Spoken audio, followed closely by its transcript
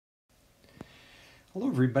Hello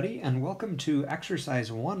everybody and welcome to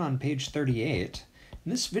exercise 1 on page 38. In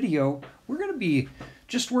this video we're going to be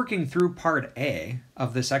just working through part A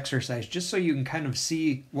of this exercise just so you can kind of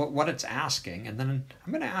see what it's asking, and then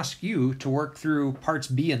I'm going to ask you to work through parts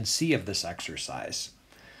B and C of this exercise.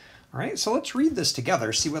 Alright, so let's read this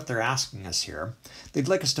together, see what they're asking us here. They'd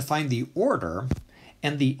like us to find the order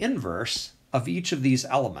and the inverse of each of these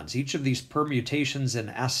elements, each of these permutations in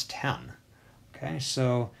S10. Okay,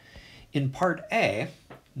 so in part A,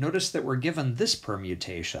 notice that we're given this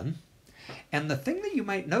permutation, and the thing that you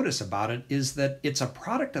might notice about it is that it's a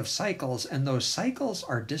product of cycles, and those cycles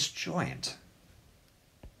are disjoint.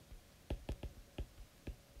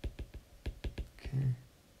 Okay.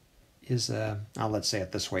 Let's say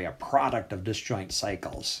it this way, a product of disjoint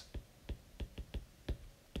cycles.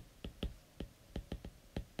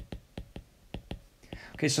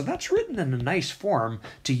 Okay, so that's written in a nice form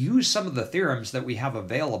to use some of the theorems that we have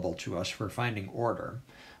available to us for finding order.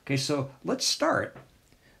 Okay, so let's start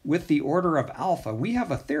with the order of alpha. We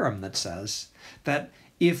have a theorem that says that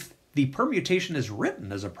if the permutation is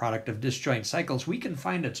written as a product of disjoint cycles, we can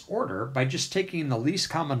find its order by just taking the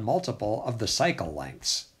least common multiple of the cycle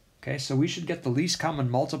lengths. Okay, so we should get the least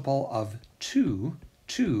common multiple of 2,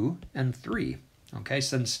 2, and 3. Okay,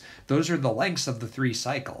 since those are the lengths of the three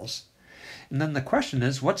cycles. And then the question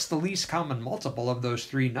is, what's the least common multiple of those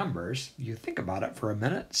three numbers? You think about it for a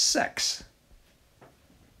minute. 6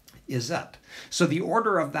 is it. So the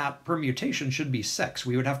order of that permutation should be 6.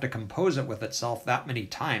 We would have to compose it with itself that many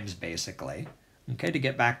times, basically, okay, to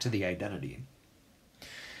get back to the identity.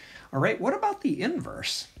 All right, what about the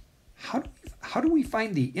inverse? How do we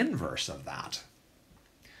find the inverse of that?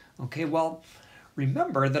 Okay, well,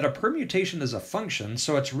 remember that a permutation is a function,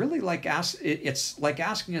 so it's really like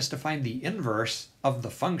asking us to find the inverse of the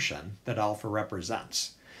function that alpha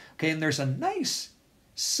represents. Okay, and there's a nice,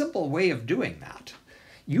 simple way of doing that.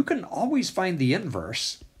 You can always find the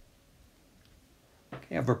inverse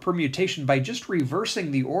of a permutation by just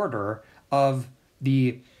reversing the order of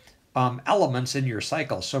the elements in your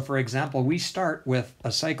cycle. So for example, we start with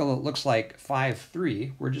a cycle that looks like 5,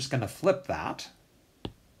 3. We're just going to flip that.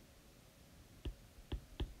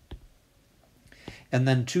 And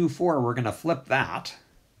then 2, 4, we're going to flip that.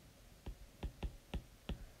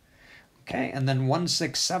 Okay, and then 1,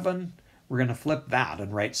 6, 7, we're going to flip that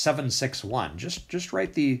and write 7, 6, 1. Just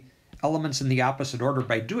write the elements in the opposite order.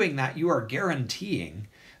 By doing that, you are guaranteeing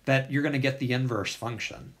that you're going to get the inverse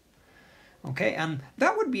function. Okay, and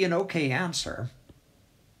that would be an okay answer.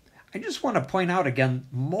 I just want to point out again,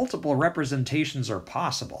 multiple representations are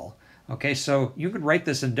possible. Okay, so you could write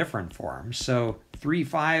this in different forms. So 3,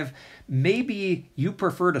 5, maybe you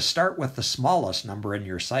prefer to start with the smallest number in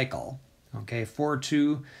your cycle. Okay, 4,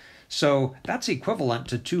 2. So that's equivalent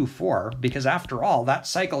to 2, 4, because after all, that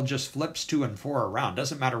cycle just flips 2 and 4 around.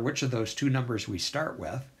 Doesn't matter which of those two numbers we start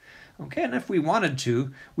with. Okay, and if we wanted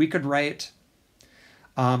to, we could write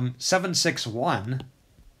 7, 6, 1,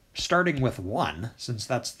 starting with 1, since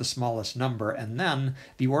that's the smallest number, and then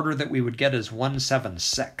the order that we would get is 1, 7,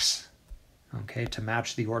 6. Okay, to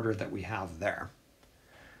match the order that we have there.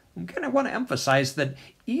 Okay, and I want to emphasize that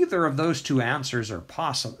either of those two answers are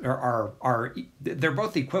possible, they're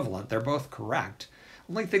both equivalent, they're both correct.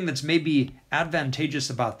 Only thing that's maybe advantageous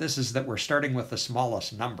about this is that we're starting with the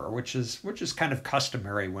smallest number, which is kind of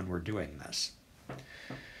customary when we're doing this.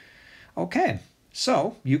 Okay,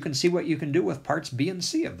 so you can see what you can do with parts B and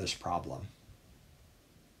C of this problem.